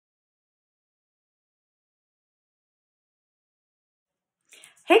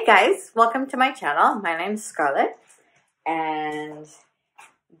Hey guys, welcome to my channel. My name's Scarlett and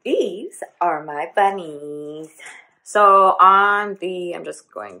these are my bunnies. So I'm just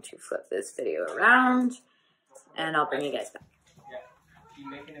going to flip this video around and I'll bring you guys back.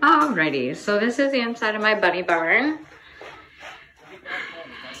 Alrighty, so this is the inside of my bunny barn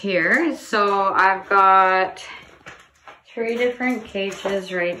here. So I've got 3 different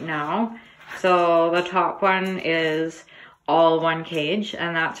cages right now. So the top one is all one cage,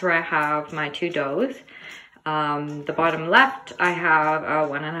 and that's where I have my 2 does. The bottom left, I have a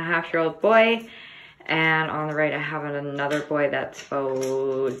 1.5-year-old boy, and on the right, I have another boy that's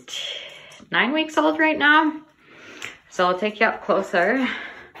about 9 weeks old right now. So I'll take you up closer.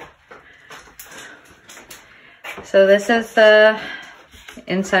 So this is the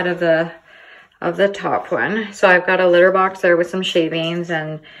inside of the top one. So I've got a litter box there with some shavings,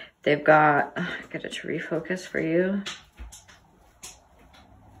 and they've got, get it to refocus for you.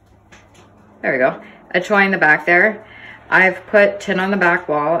 There we go. A toy in the back there. I've put tin on the back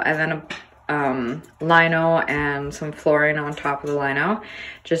wall and then a lino and some flooring on top of the lino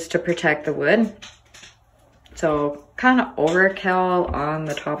just to protect the wood. So kind of overkill on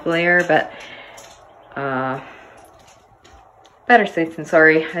the top layer, but better safe than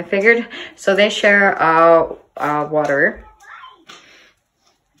sorry, I figured. So they share water.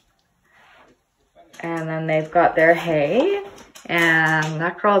 And then they've got their hay. And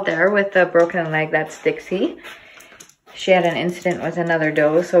that girl there with the broken leg, that's Dixie. She had an incident with another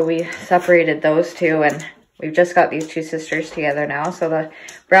doe, so we separated those 2, and we've just got these 2 sisters together now. So the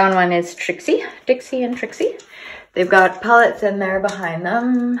brown one is Trixie, Dixie and Trixie. They've got pellets in there behind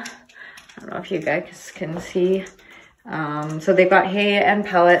them. I don't know if you guys can see. So they've got hay and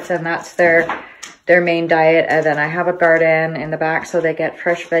pellets, and that's their main diet. And then I have a garden in the back, so they get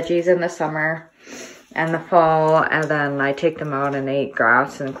fresh veggies in the summer and the fall, and then I take them out and they eat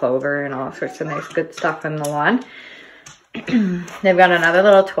grass and clover and all sorts of nice good stuff in the lawn. They've got another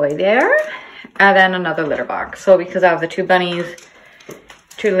little toy there, and then another litter box. So because I have the 2 bunnies,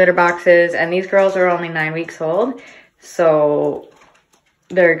 2 litter boxes, and these girls are only 9 weeks old, so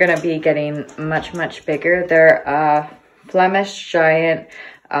they're gonna be getting much bigger. They're a Flemish giant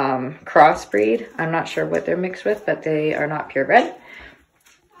crossbreed. I'm not sure what they're mixed with, but they are not purebred.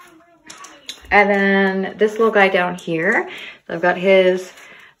 And then this little guy down here, I've got his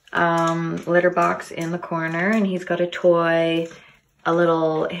litter box in the corner, and he's got a toy, a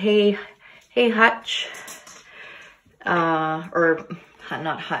little hay hutch, or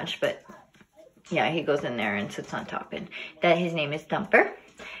not hutch, but yeah, he goes in there and sits on top. And that his name is Thumper,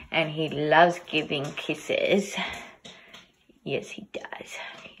 and he loves giving kisses. Yes, he does.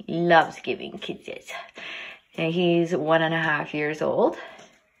 He loves giving kisses. And he's 1.5 years old.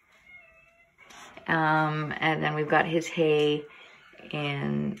 And then we've got his hay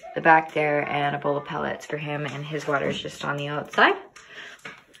in the back there and a bowl of pellets for him, and his water's just on the outside.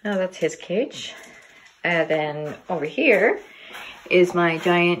 Now that's his cage. And then over here is my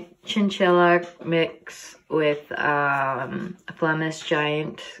giant chinchilla mix with a Flemish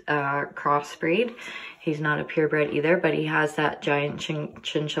giant crossbreed. He's not a purebred either, but he has that giant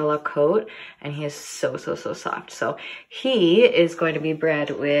chinchilla coat, and he is so soft. So he is going to be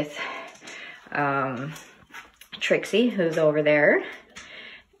bred with Trixie, who's over there,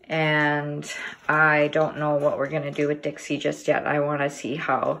 and I don't know what we're gonna do with Dixie just yet. I want to see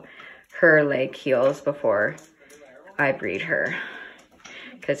how her leg heals before I breed her,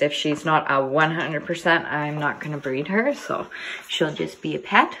 because if she's not a 100%, I'm not gonna breed her, so she'll just be a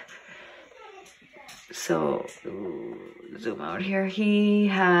pet. So zoom out here. He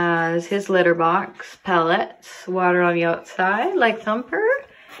has his litter box, pellets, water on the outside like Thumper,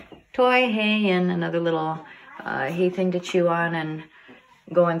 toy, hay, and another little hay thing to chew on and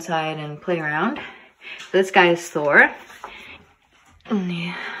go inside and play around. This guy is Thor.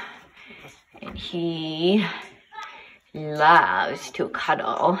 And he loves to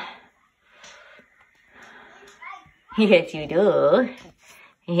cuddle. Yes, you do.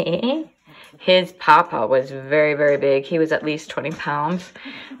 His papa was very big. He was at least 20 pounds.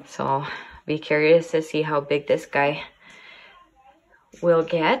 So be curious to see how big this guy will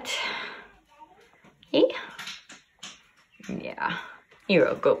get. Yeah, you're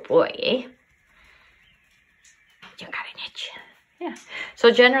a good boy, eh? You got an itch. Yeah.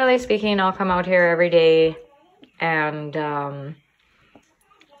 So generally speaking, I'll come out here every day and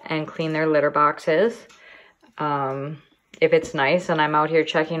clean their litter boxes. If it's nice and I'm out here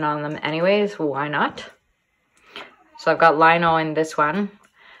checking on them anyways, why not? So I've got lino in this one.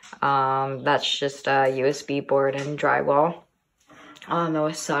 That's just a USB board and drywall on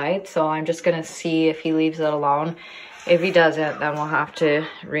those sides. So I'm just gonna see if he leaves it alone If he doesn't, then we'll have to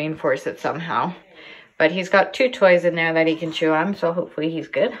reinforce it somehow. But he's got 2 toys in there that he can chew on, so hopefully he's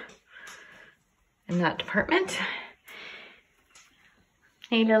good in that department.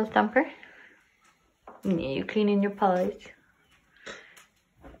 Hey, little thumper. You cleaning your paws.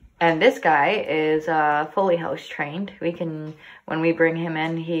 And this guy is fully house trained. We can, when we bring him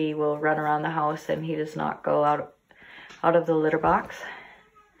in, he will run around the house and he does not go out of the litter box.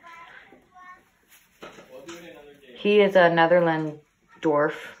 He is a Netherland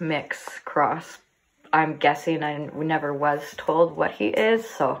Dwarf mix cross. I'm guessing, I never was told what he is,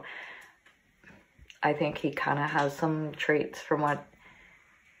 so I think he kind of has some traits from what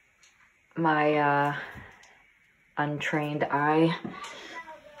my untrained eye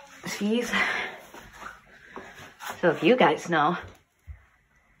sees. So if you guys know,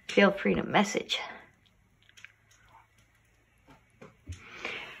 feel free to message.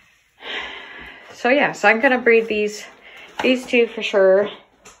 So yeah, so I'm gonna breed these 2 for sure.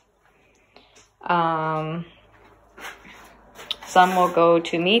 Some will go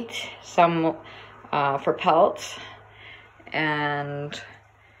to meat, some for pelts, and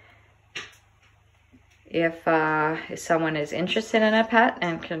if someone is interested in a pet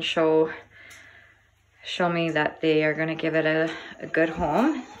and can show me that they are going to give it a good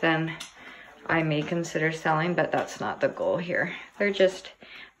home, then I may consider selling, but that's not the goal here. They're just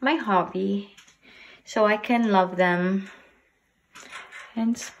my hobby, so I can love them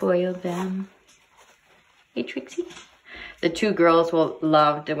and spoil them. Hey, Trixie. The 2 girls will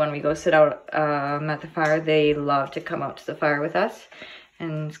love to, when we go sit out at the fire, they love to come out to the fire with us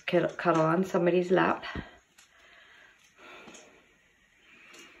and cuddle on somebody's lap.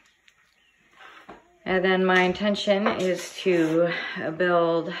 And then my intention is to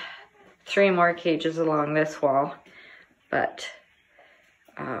build 3 more cages along this wall, but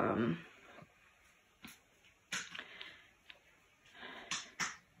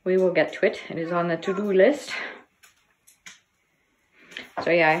we will get to it. It is on the to-do list.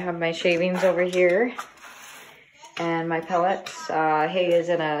 So yeah, I have my shavings over here and my pellets. Hay is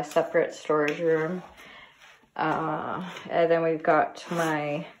in a separate storage room. And then we've got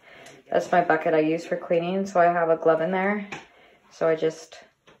that's my bucket I use for cleaning. So I have a glove in there. So I just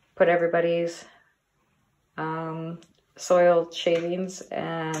put everybody's soiled shavings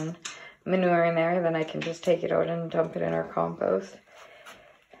and manure in there. Then I can just take it out and dump it in our compost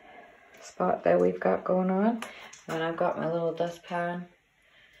spot that we've got going on. And I've got my little dustpan.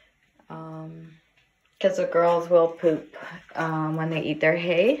 Because the girls will poop when they eat their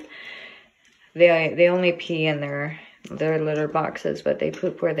hay. They only pee in their litter boxes, but they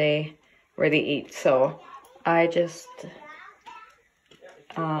poop where they eat. So I just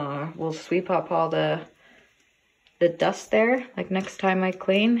will sweep up all the dust there. Like next time I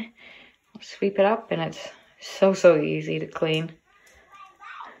clean, I'll sweep it up, and it's so easy to clean.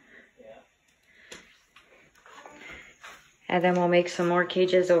 And then we'll make some more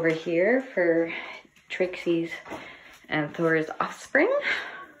cages over here for Trixie's and Thor's offspring.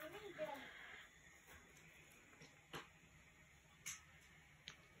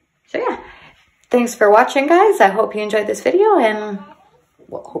 So yeah, thanks for watching, guys. I hope you enjoyed this video, and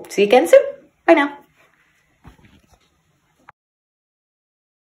we'll hope to see you again soon. Bye now.